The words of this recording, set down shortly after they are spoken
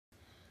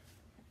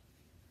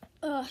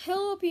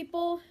Hello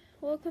people,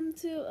 welcome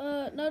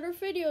to another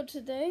video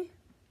today.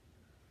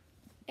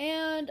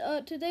 And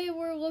today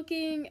we're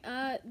looking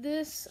at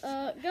this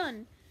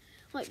gun.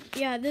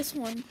 This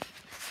one.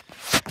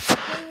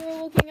 Today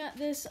we're looking at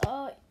this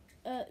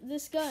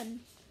this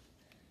gun.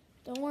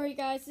 Don't worry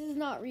guys, this is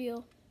not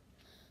real.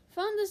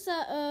 Found this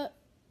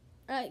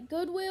at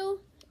Goodwill,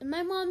 and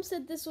my mom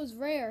said this was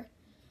rare.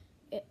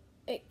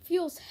 It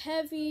feels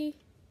heavy.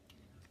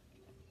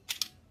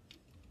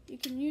 You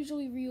can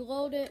usually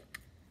reload it.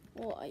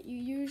 Well, you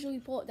usually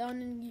pull it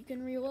down and you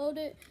can reload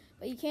it,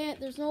 but you can't.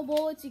 There's no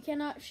bullets. You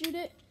cannot shoot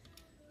it.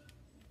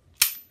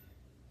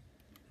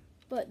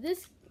 But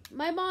this,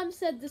 my mom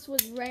said this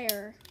was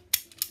rare.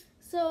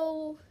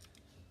 So,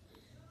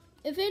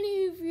 if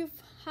any of you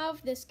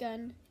have this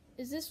gun,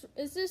 is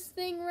this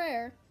thing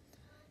rare?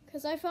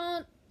 Because I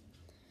found.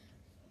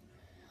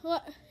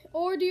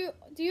 Or do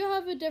you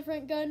have a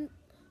different gun?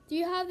 Do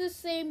you have the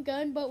same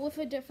gun but with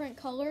a different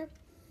color?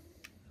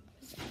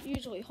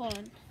 Usually, hold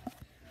on.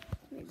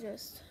 Let me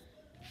just.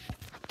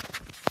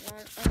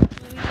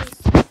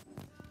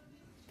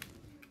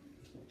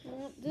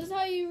 This is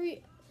how you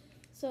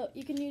So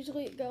you can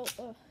usually go.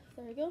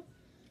 There we go.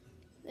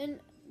 Then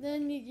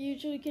you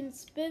usually can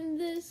spin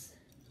this.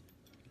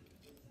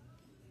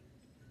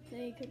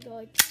 Then you could go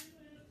like.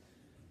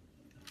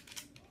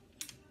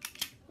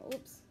 Oh,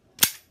 whoops.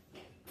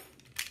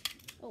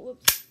 Oh,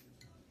 whoops.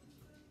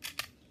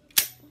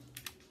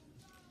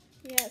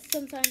 Yeah,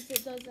 sometimes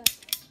it does that.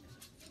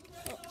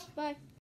 Oh, bye.